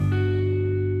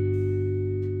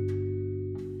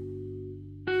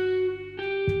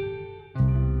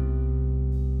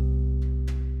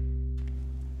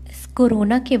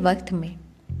Corona के वक्त में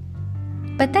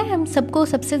पता है हम सबको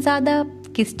सबसे ज़्यादा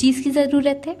किस चीज़ की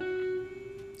ज़रूरत है?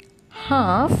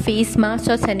 हाँ, फेस मास्क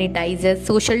और सैनिटाइज़र,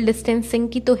 सोशल डिस्टेंसिंग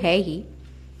की तो है ही,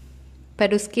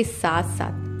 पर उसके साथ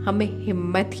साथ हमें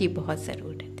हिम्मत की बहुत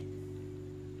ज़रूरत है।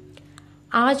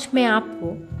 आज मैं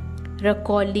आपको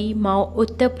रकौली माओ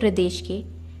उत्तर प्रदेश के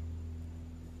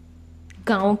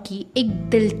गांव की एक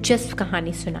दिलचस्प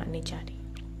कहानी सुनाने जा रही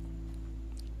हूँ।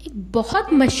 एक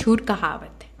बहुत मशहूर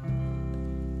कहावत है,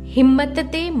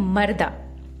 हिम्मते मर्दा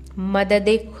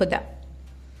मददे खुदा,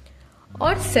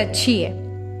 और सच्ची है।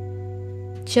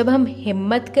 जब हम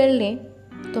हिम्मत कर लें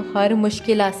तो हर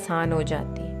मुश्किल आसान हो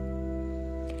जाती है।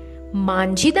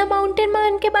 मांझी द माउंटेन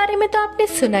मैन के बारे में तो आपने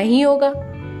सुना ही होगा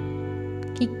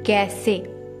कि कैसे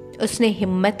उसने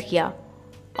हिम्मत किया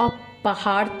और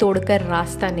पहाड़ तोड़कर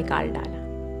रास्ता निकाल डाला।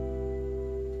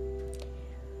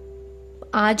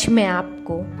 आज मैं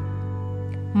आपको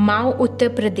माओ उत्तर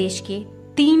प्रदेश के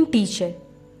 3 टीचर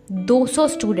 200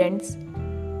 स्टूडेंट्स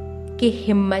के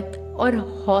हिम्मत और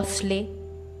हौसले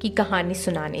की कहानी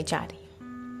सुनाने जा रही हूं।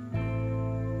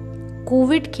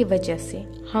 कोविड की वजह से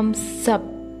हम सब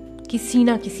किसी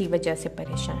ना किसी वजह से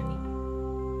परेशानी,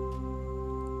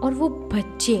 और वो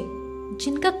बच्चे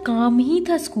जिनका काम ही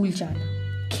था स्कूल जाना,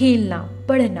 खेलना,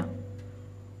 पढ़ना,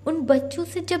 उन बच्चों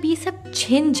से जब ये सब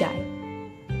छिन जाए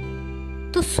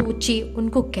तो सोचिए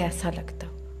उनको कैसा लगता।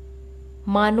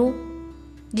 मानो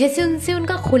जैसे उनसे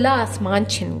उनका खुला आसमान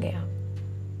छिन गया।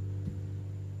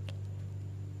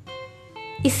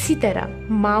 इसी तरह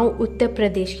माओ उत्तर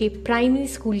प्रदेश के प्राइमरी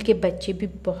स्कूल के बच्चे भी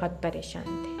बहुत परेशान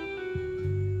थे।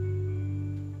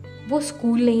 वो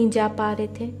स्कूल नहीं जा पा रहे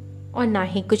थे और ना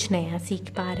ही कुछ नया सीख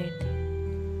पा रहे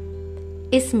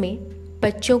थे। इसमें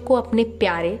बच्चों को अपने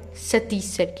प्यारे सतीश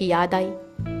सर की याद आई।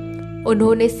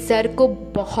 उन्होंने सर को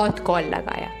बहुत कॉल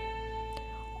लगाया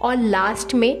और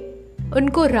लास्ट में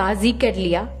उनको राजी कर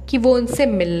लिया कि वो उनसे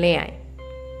मिलने आए।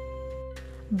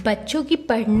 बच्चों की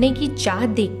पढ़ने की चाह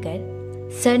देखकर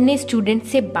सर ने स्टूडेंट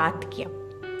से बात किया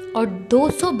और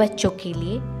 200 बच्चों के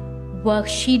लिए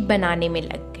वर्कशीट बनाने में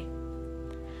लग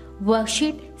गए।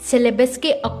 वर्कशीट सिलेबस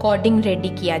के अकॉर्डिंग रेडी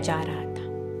किया जा रहा था।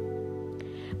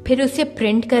 फिर उसे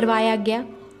प्रिंट करवाया गया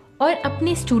और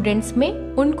अपने स्टूडेंट्स में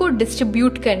उनको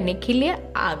डिस्ट्रीब्यूट करने के लिए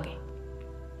आ गए।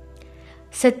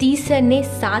 सतीश सर ने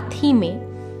साथ ही में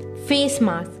फेस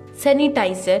मास्क,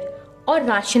 सैनिटाइजर और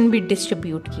राशन भी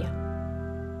डिस्ट्रीब्यूट किया।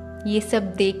 ये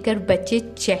सब देखकर बच्चे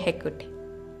चहक उठे।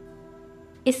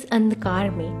 इस अंधकार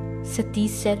में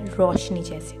सतीश सर रोशनी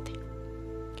जैसे थे।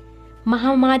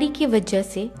 महामारी की वजह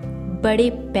से बड़े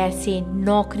पैसे,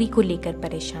 नौकरी को लेकर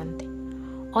परेशान थे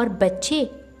और बच्चे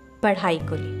पढ़ाई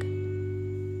को लेकर।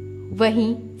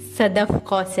 वहीं सदफ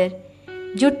कौसर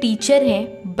जो टीचर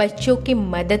हैं, बच्चों की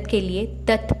मदद के लिए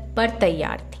तत्पर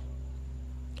तैयार थी।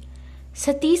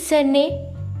 सतीश सर ने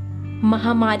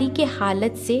महामारी के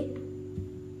हालत से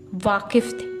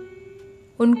वाकिफ थे।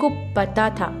 उनको पता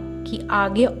था कि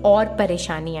आगे और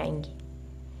परेशानी आएंगी।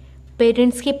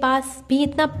 पेरेंट्स के पास भी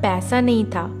इतना पैसा नहीं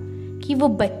था कि वो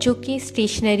बच्चों के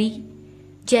स्टेशनरी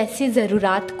जैसी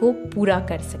ज़रूरत को पूरा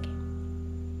कर सके।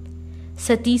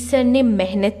 सतीश सर ने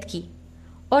मेहनत की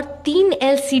और 3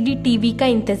 LCD टीवी का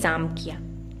इंतज़ाम किया।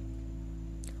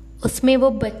 उसमें वो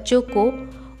बच्चों को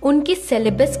उनके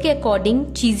सिलेबस के अकॉर्डिंग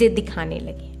चीज़ें दिखाने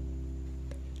लगे।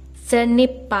 सर ने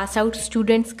पास आउट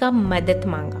स्टूडेंट्स का मदद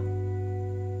मांगा।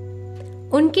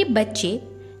 उनके बच्चे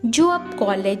जो अब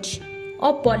कॉलेज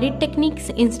और पॉलिटेक्निक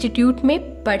इंस्टीट्यूट में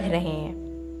पढ़ रहे हैं,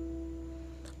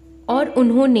 और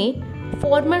उन्होंने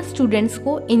फॉर्मर स्टूडेंट्स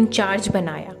को इंचार्ज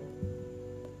बनाया।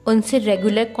 उनसे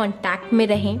रेगुलर कांटेक्ट में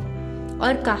रहें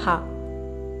और कहा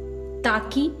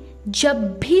ताकि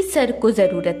जब भी सर को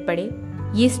ज़रूरत पड़े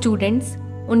ये स्टूडेंट्स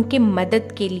उनके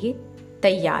मदद के लिए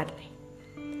तैयार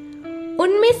रहे।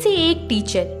 उनमें से एक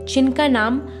टीचर जिनका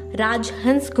नाम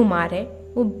राजहंस कुमार है,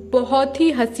 वो बहुत ही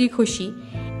हंसी खुशी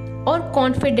और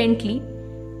कॉन्फिडेंटली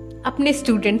अपने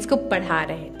स्टूडेंट्स को पढ़ा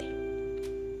रहे थे।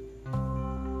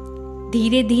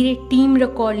 धीरे धीरे टीम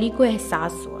रकौली को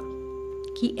एहसास हुआ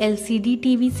कि LCD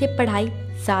टीवी से पढ़ाई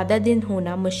ज़्यादा दिन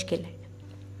होना मुश्किल है।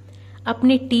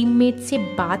 अपने टीममेट से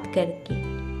बात करके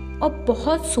और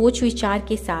बहुत सोच विचार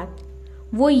के साथ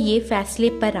वो ये फैसले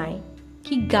पर आए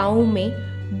कि गांव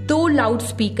में 2 लाउड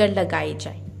स्पीकर लगाए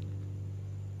जाए।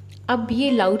 अब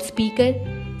ये लाउड स्पीकर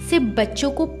सिर्फ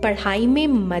बच्चों को पढ़ाई में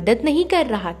मदद नहीं कर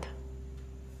रहा था।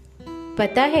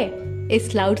 पता है,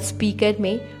 इस लाउड स्पीकर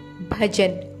में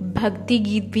भजन, भक्ति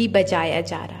गीत भी बजाया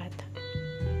जा रहा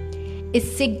था।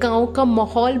 इससे गांव का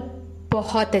माहौल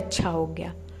बहुत अच्छा हो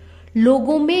गया।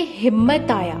 लोगों में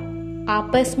हिम्मत आया,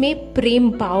 आपस में प्रेम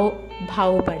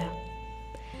भाव बढ़ा।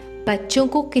 बच्चों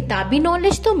को किताबी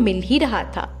नॉलेज तो मिल ही रहा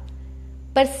था,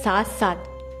 पर साथ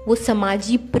साथ वो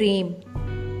समाजी प्रेम,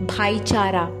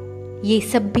 भाईचारा ये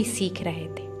सब भी सीख रहे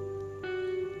थे।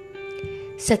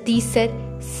 सतीश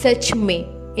सर सच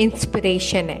में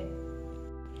इंस्पिरेशन है।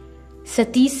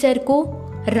 सतीश सर को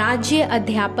राज्य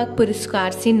अध्यापक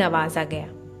पुरस्कार से नवाजा गया।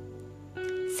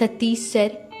 सतीश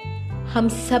सर हम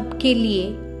सब के लिए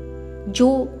जो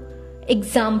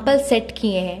एग्जाम्पल सेट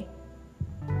किए हैं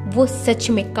वो सच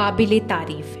में काबिले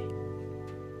तारीफ है।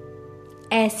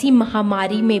 ऐसी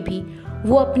महामारी में भी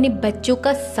वो अपने बच्चों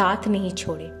का साथ नहीं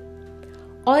छोड़े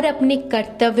और अपने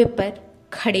कर्तव्य पर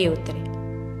खड़े उतरे।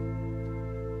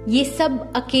 ये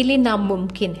सब अकेले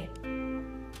नामुमकिन है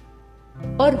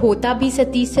और होता भी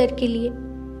सतीश सर के लिए,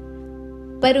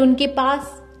 पर उनके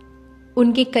पास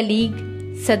उनके कलीग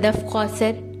सदफ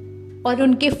कौसर और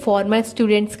उनके फॉर्मर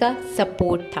स्टूडेंट्स का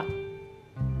सपोर्ट था,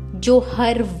 जो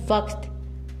हर वक्त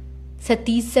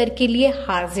सतीश सर के लिए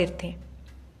हाजिर थे।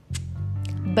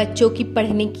 बच्चों की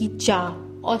पढ़ने की चाह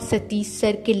और सतीश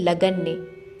सर के लगन ने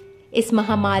इस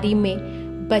महामारी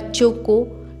में बच्चों को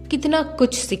कितना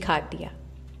कुछ सिखा दिया।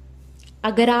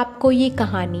 अगर आपको ये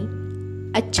कहानी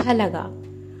अच्छा लगा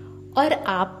और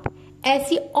आप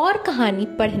ऐसी और कहानी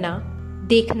पढ़ना,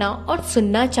 देखना और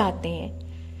सुनना चाहते हैं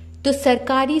तो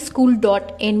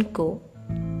sarkarischool.in को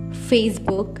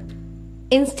फेसबुक,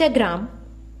 इंस्टाग्राम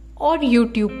और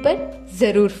यूट्यूब पर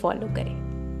ज़रूर फॉलो करें।